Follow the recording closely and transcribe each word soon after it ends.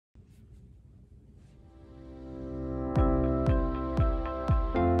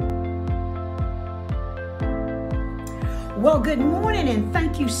Well, good morning, and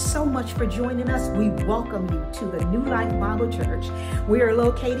thank you so much for joining us. We welcome you to the New Life Bible Church. We are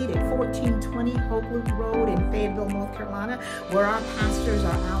located at 1420 Hope Loop Road in Fayetteville, North Carolina, where our pastors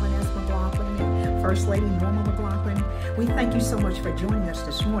are Alan S. McLaughlin and First Lady Norma McLaughlin. We thank you so much for joining us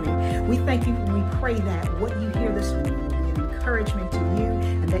this morning. We thank you and we pray that what you hear this morning will be an encouragement to you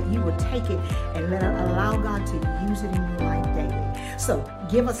and that you will take it and allow God to use it in your life daily. So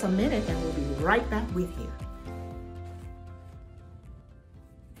give us a minute and we'll be right back with you.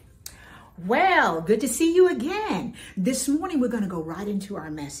 Well, good to see you again. This morning, we're going to go right into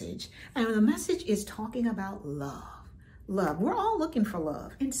our message. And the message is talking about love. Love. We're all looking for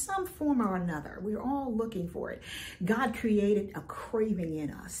love in some form or another. We're all looking for it. God created a craving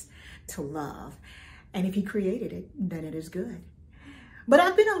in us to love. And if he created it, then it is good. But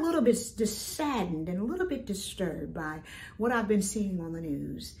I've been a little bit saddened and a little bit disturbed by what I've been seeing on the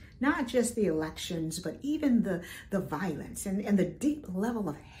news. Not just the elections, but even the violence and the deep level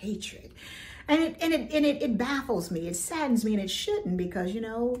of hatred. And it baffles me. It saddens me, and it shouldn't, because, you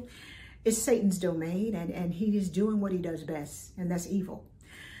know, it's Satan's domain and he is doing what he does best, and that's evil.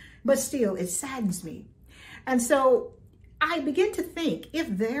 But still, it saddens me. And so I begin to think, if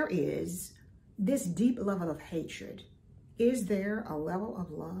there is this deep level of hatred, is there a level of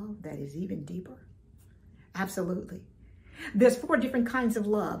love that is even deeper? Absolutely. There's 4 different kinds of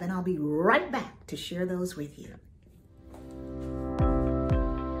love, and I'll be right back to share those with you.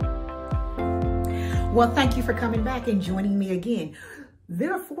 Well, thank you for coming back and joining me again.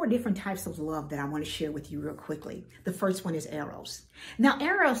 There are 4 different types of love that I want to share with you real quickly. The first one is Eros. Now,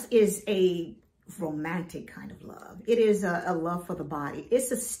 Eros is a romantic kind of love. It is a love for the body.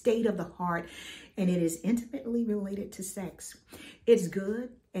 It's a state of the heart, and it is intimately related to sex. It's good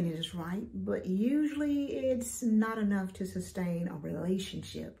and it is right, but usually it's not enough to sustain a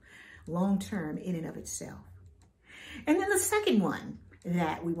relationship long-term in and of itself. And then the second one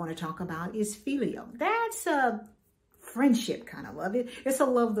that we want to talk about is Phileo. That's a friendship kind of love. It's a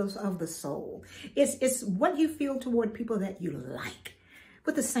love of the soul. It's what you feel toward people that you like,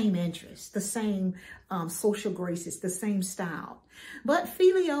 with the same interests, the same social graces, the same style. But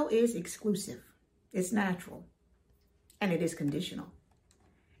Phileo is exclusive. It's natural. And it is conditional.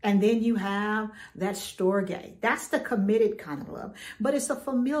 And then you have that storge. That's the committed kind of love. But it's a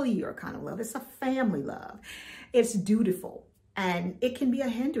familiar kind of love. It's a family love. It's dutiful. And it can be a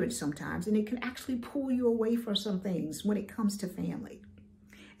hindrance sometimes. And it can actually pull you away from some things when it comes to family.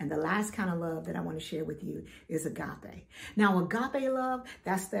 And the last kind of love that I want to share with you is agape. Now, agape love,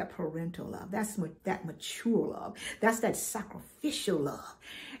 that's that parental love. That's that mature love. That's that sacrificial love.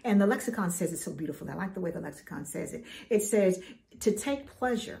 And the lexicon says it so beautifully. I like the way the lexicon says it. It says, to take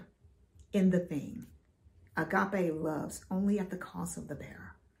pleasure in the thing. Agape loves only at the cost of the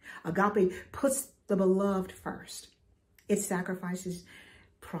bearer. Agape puts the beloved first. It sacrifices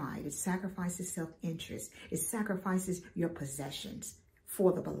pride. It sacrifices self-interest. It sacrifices your possessions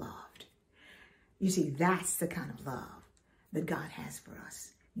for the beloved. You see, that's the kind of love that God has for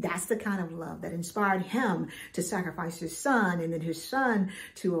us. That's the kind of love that inspired him to sacrifice his son, and then his son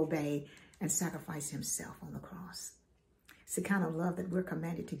to obey and sacrifice himself on the cross. It's the kind of love that we're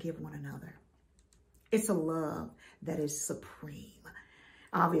commanded to give one another. It's a love that is supreme.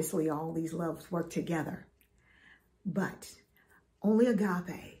 Obviously, all these loves work together, but only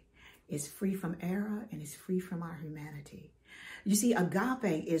agape is free from error and is free from our humanity. You see,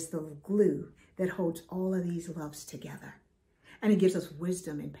 agape is the glue that holds all of these loves together. And it gives us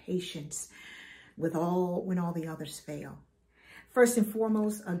wisdom and patience when all the others fail. First and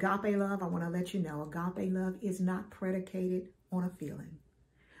foremost, agape love, I want to let you know, agape love is not predicated on a feeling,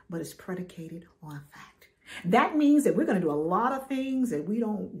 but it's predicated on a fact. That means that we're going to do a lot of things that we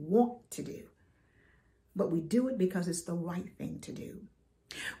don't want to do, but we do it because it's the right thing to do.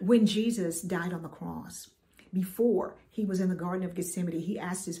 When Jesus died on the cross, before he was in the Garden of Gethsemane, he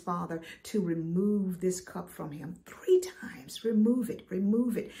asked his Father to remove this cup from him 3 times. Remove it,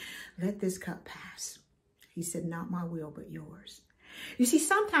 remove it. Let this cup pass. He said, not my will, but yours. You see,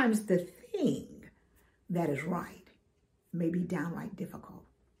 sometimes the thing that is right may be downright difficult.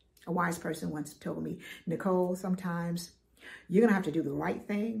 A wise person once told me, Nicole, sometimes you're going to have to do the right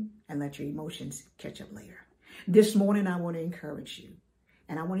thing and let your emotions catch up later. This morning, I want to encourage you,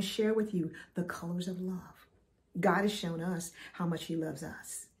 and I want to share with you the colors of love. God has shown us how much he loves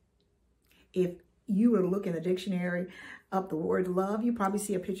us. If you were to look in the dictionary up the word love, you probably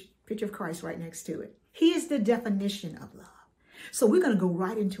see a picture of Christ right next to it. He is the definition of love. So we're going to go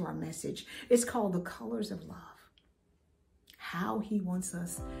right into our message. It's called The Colors of Love. How he wants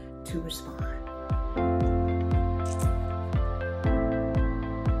us to respond.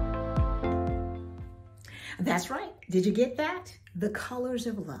 That's right. Did you get that? The colors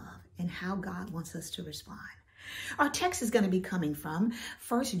of love and how God wants us to respond. Our text is going to be coming from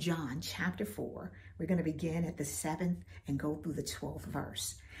 1 John chapter 4. We're going to begin at the 7th and go through the 12th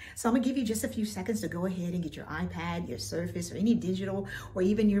verse. So I'm going to give you just a few seconds to go ahead and get your iPad, your Surface, or any digital, or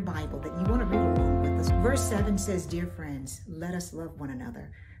even your Bible that you want to read along with us. Verse 7 says, "Dear friends, let us love one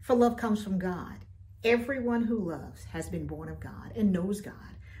another, for love comes from God. Everyone who loves has been born of God and knows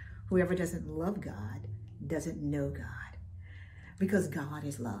God. Whoever doesn't love God doesn't know God, because God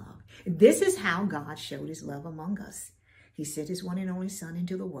is love. This is how God showed his love among us. He sent his one and only Son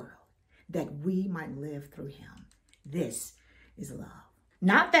into the world that we might live through him. This is love.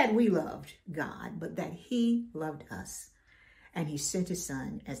 Not that we loved God, but that he loved us. And he sent his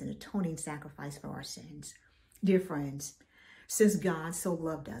Son as an atoning sacrifice for our sins. Dear friends, since God so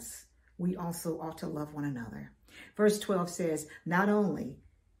loved us, we also ought to love one another." Verse 12 says, "Not only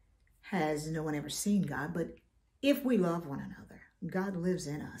has no one ever seen God, but if we love one another, God lives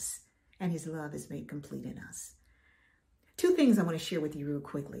in us, and his love is made complete in us." Two things I want to share with you real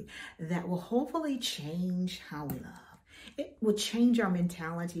quickly that will hopefully change how we love. It will change our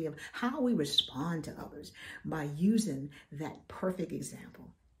mentality of how we respond to others by using that perfect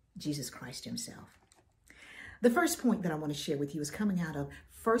example, Jesus Christ himself. The first point that I want to share with you is coming out of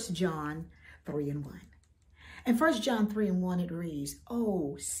 1 John 3:1. In 1 John 3:1, it reads,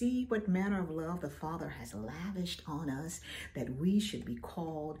 "Oh, see what manner of love the Father has lavished on us, that we should be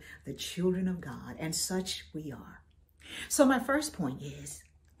called the children of God, and such we are." So my first point is,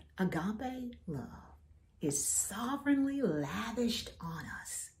 agape love is sovereignly lavished on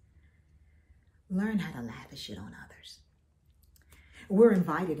us. Learn how to lavish it on others. We're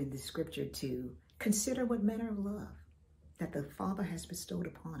invited in the scripture to consider what manner of love that the Father has bestowed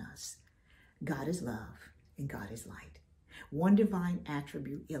upon us. God is love and God is light. One divine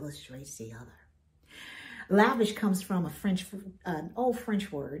attribute illustrates the other. Lavish comes from an old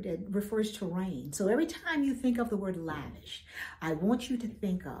French word. It refers to rain. So every time you think of the word lavish, I want you to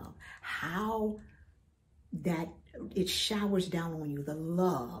think of how that it showers down on you, the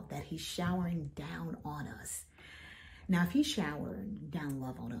love that he's showering down on us. Now, if he's showering down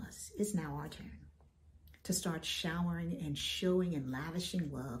love on us, it's now our turn to start showering and showing and lavishing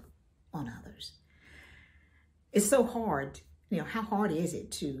love on others. It's so hard. How hard is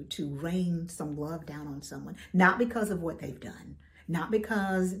it to rain some love down on someone? Not because of what they've done, not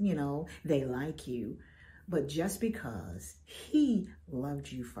because, they like you, but just because he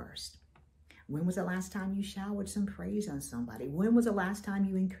loved you first. When was the last time you showered some praise on somebody? When was the last time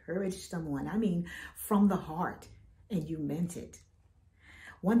you encouraged someone? I mean, from the heart, and you meant it.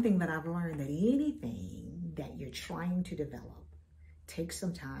 One thing that I've learned, that anything that you're trying to develop takes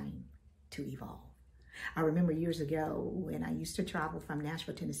some time to evolve. I remember years ago when I used to travel from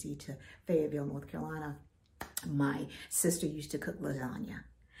Nashville, Tennessee to Fayetteville, North Carolina, my sister used to cook lasagna.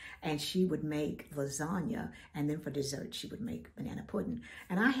 And she would make lasagna, and then for dessert, she would make banana pudding.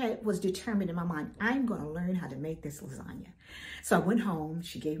 And I was determined in my mind, I'm going to learn how to make this lasagna. So I went home.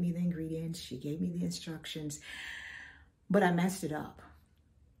 She gave me the ingredients. She gave me the instructions. But I messed it up.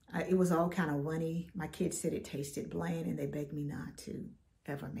 It was all kind of runny. My kids said it tasted bland, and they begged me not to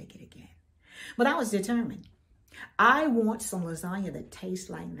ever make it again. But I was determined. I want some lasagna that tastes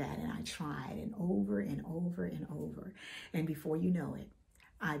like that. And I tried, and over and over and over. And before you know it,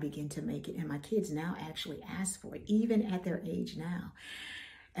 I begin to make it. And my kids now actually ask for it, even at their age now.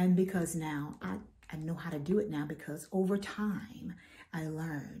 And because now I know how to do it now, because over time I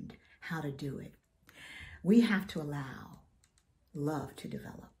learned how to do it. We have to allow love to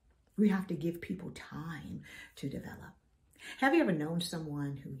develop. We have to give people time to develop. Have you ever known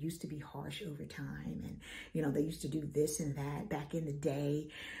someone who used to be harsh over time, and they used to do this and that back in the day,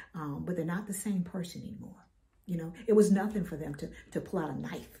 but they're not the same person anymore? It was nothing for them to pull out a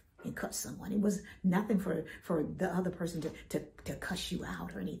knife and cut someone. It was nothing for the other person to cuss you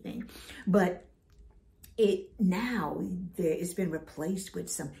out or anything. But it's been replaced with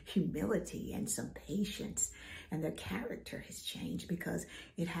some humility and some patience, and their character has changed because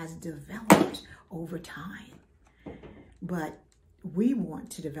it has developed over time. But we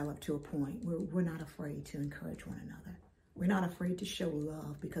want to develop to a point where we're not afraid to encourage one another. We're not afraid to show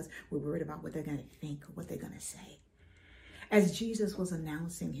love because we're worried about what they're going to think or what they're going to say. As Jesus was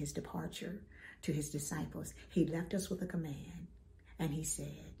announcing his departure to his disciples, he left us with a command. And he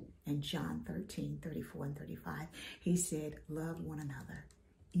said in John 13:34 and 35, he said, "Love one another,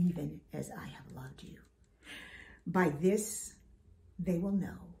 even as I have loved you. By this, they will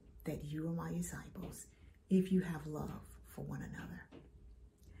know that you are my disciples, if you have love for one another."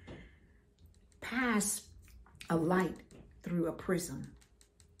 Pass a light through a prism.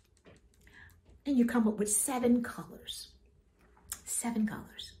 and you come up with 7 colors. 7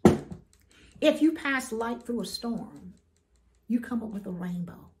 colors. If you pass light through a storm, you come up with a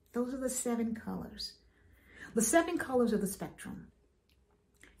rainbow. Those are the 7 colors. The 7 colors of the spectrum.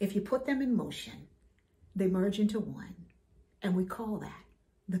 If you put them in motion, they merge into one, and we call that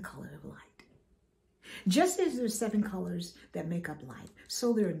the color of light. Just as there's 7 colors that make up light,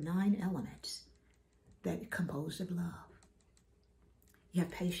 so there are 9 elements that are composed of love. You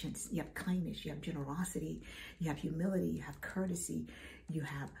have patience, you have kindness, you have generosity, you have humility, you have courtesy, you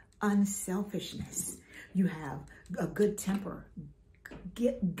have unselfishness, you have a good temper,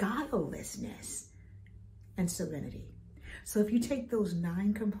 guilelessness, and serenity. So if you take those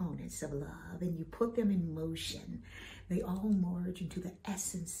 9 components of love and you put them in motion, they all merge into the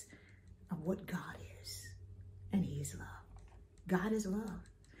essence of what God is. And He is love. God is love.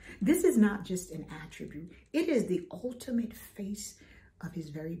 This is not just an attribute. It is the ultimate face of His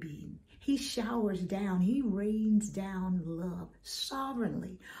very being. He showers down, He rains down love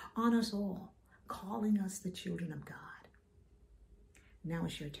sovereignly on us all, calling us the children of God. Now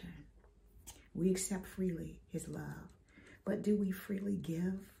it's your turn. We accept freely His love, but do we freely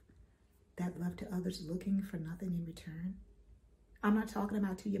give that love to others looking for nothing in return? I'm not talking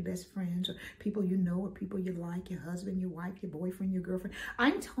about to your best friends or people you know or people you like, your husband, your wife, your boyfriend, your girlfriend.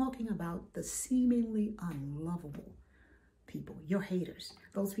 I'm talking about the seemingly unlovable people, your haters,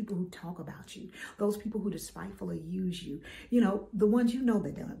 those people who talk about you, those people who despitefully use you, you know, the ones you know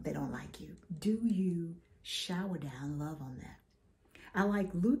that they don't like you. Do you shower down love on them? I like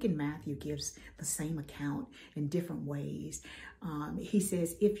Luke and Matthew gives the same account in different ways. He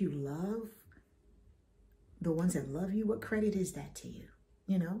says, if you love the ones that love you, what credit is that to you?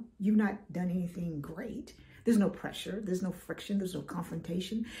 You know, you've not done anything great. There's no pressure. There's no friction. There's no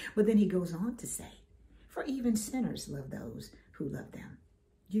confrontation. But then he goes on to say, for even sinners love those who love them.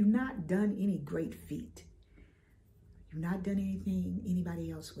 You've not done any great feat. You've not done anything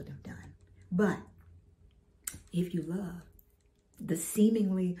anybody else would have done. But if you love the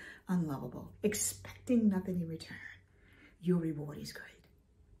seemingly unlovable, expecting nothing in return, your reward is great.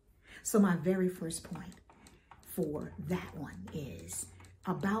 So my very first point for that one is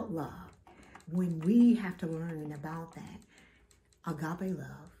about love. When we have to learn about that, agape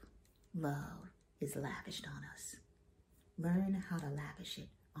love is lavished on us. Learn how to lavish it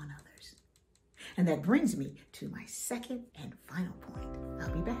on others. And that brings me to my second and final point.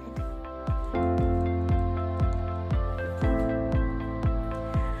 I'll be back.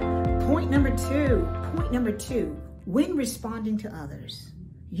 Point number two, when responding to others,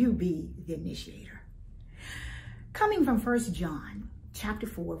 you be the initiator. Coming from 1 John chapter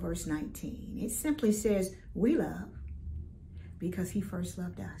 4, verse 19, it simply says, we love because He first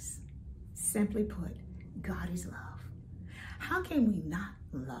loved us. Simply put, God is love. How can we not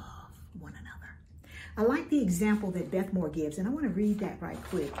love one another? I like the example that Beth Moore gives, and I want to read that right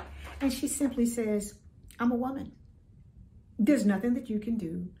quick. And she simply says, I'm a woman. There's nothing that you can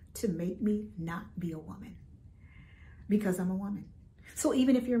do to make me not be a woman because I'm a woman. So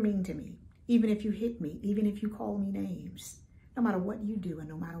even if you're mean to me, even if you hit me, even if you call me names, no matter what you do and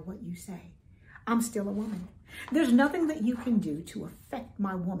no matter what you say, I'm still a woman. There's nothing that you can do to affect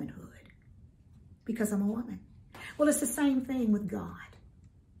my womanhood because I'm a woman. Well, it's the same thing with God.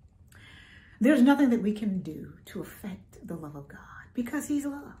 There's nothing that we can do to affect the love of God because He's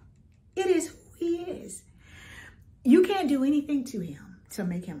love. It is who He is. You can't do anything to Him to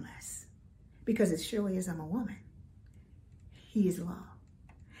make Him less because as surely as I'm a woman, He is love.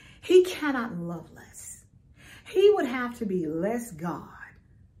 He cannot love less. He would have to be less God.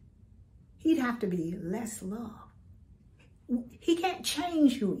 He'd have to be less love. He can't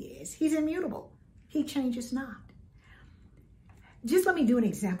change who He is. He's immutable. He changes not. Just let me do an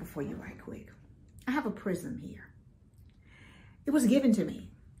example for you right quick. I have a prism here. It was given to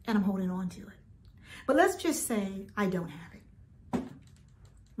me and I'm holding on to it. But let's just say I don't have it.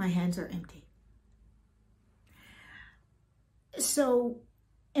 My hands are empty. So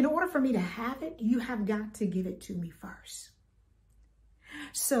in order for me to have it, you have got to give it to me first.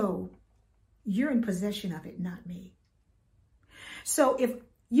 So you're in possession of it, not me. So if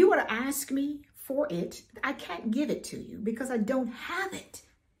you were to ask me for it, I can't give it to you because I don't have it.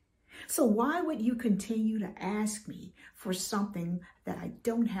 So why would you continue to ask me for something that I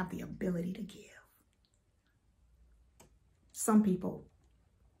don't have the ability to give? Some people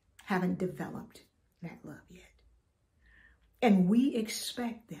haven't developed that love yet. And we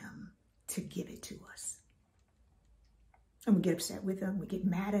expect them to give it to us. And we get upset with them. We get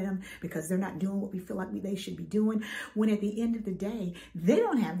mad at them because they're not doing what we feel like they should be doing. When at the end of the day, they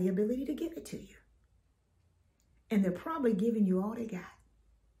don't have the ability to give it to you. And they're probably giving you all they got.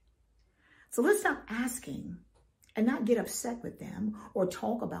 So let's stop asking and not get upset with them or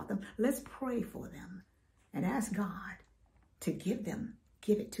talk about them. Let's pray for them and ask God to give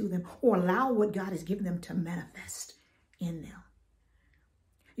it to them, or allow what God has given them to manifest in them.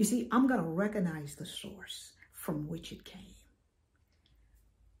 You see, I'm going to recognize the source from which it came.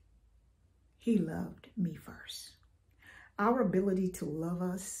 He loved me first. Our ability to love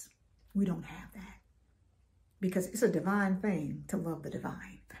us, we don't have that, because it's a divine thing to love the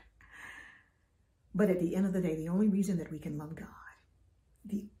divine. But at the end of the day, the only reason that we can love God,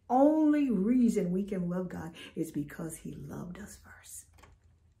 the only reason we can love God is because he loved us first.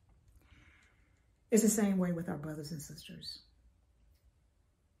 It's the same way with our brothers and sisters.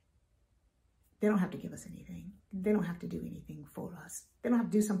 They don't have to give us anything. They don't have to do anything for us. They don't have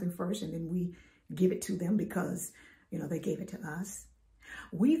to do something first and then we give it to them because, they gave it to us.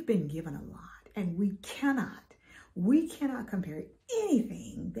 We've been given a lot, and we cannot compare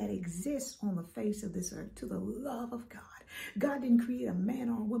anything that exists on the face of this earth to the love of God. God didn't create a man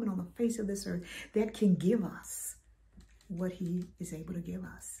or a woman on the face of this earth that can give us what he is able to give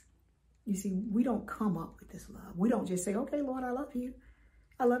us. You see, we don't come up with this love. We don't just say, okay, Lord, I love you.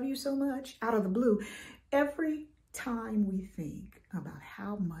 I love you so much, out of the blue. Every time we think about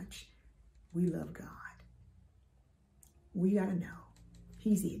how much we love God, we got to know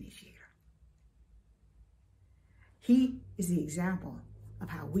he's the initiator. He is the example of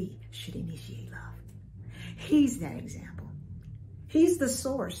how we should initiate love. He's that example. He's the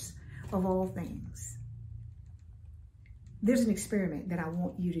source of all things. There's an experiment that I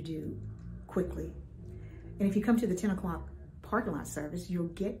want you to do quickly. And if you come to the 10 o'clock parking lot service, you'll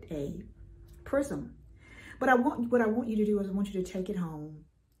get a prism. But what I want you to do is I want you to take it home,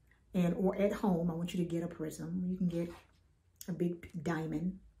 or at home, I want you to get a prism. You can get a big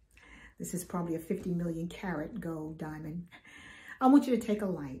diamond. This is probably a 50 million carat gold diamond. I want you to take a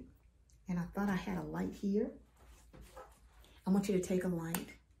light. And I thought I had a light here. I want you to take a light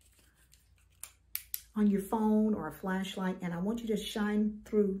on your phone or a flashlight, and I want you to shine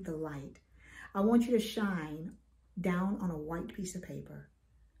through the light. I want you to shine down on a white piece of paper.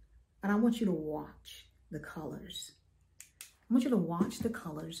 And I want you to watch the colors. I want you to watch the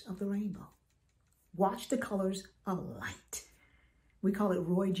colors of the rainbow. Watch the colors of light. We call it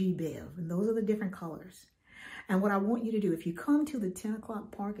Roy G. Biv, and those are the different colors. And what I want you to do, if you come to the 10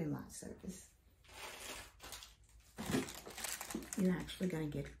 o'clock parking lot service, you're actually going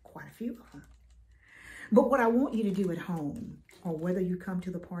to get quite a few of them. But what I want you to do at home, or whether you come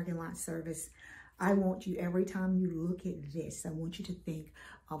to the parking lot service, I want you, every time you look at this, I want you to think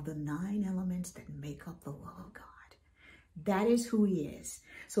of the 9 elements that make up the love of God. That is who he is.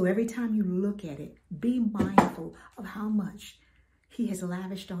 So every time you look at it, be mindful of how much he has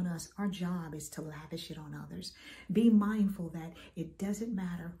lavished on us. Our job is to lavish it on others. Be mindful that it doesn't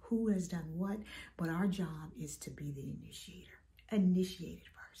matter who has done what, but our job is to be the initiator. Initiate it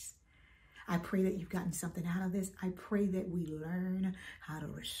first. I pray that you've gotten something out of this. I pray that we learn how to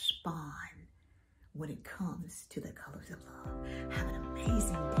respond when it comes to the colors of love. Have an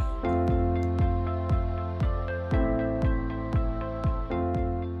amazing day.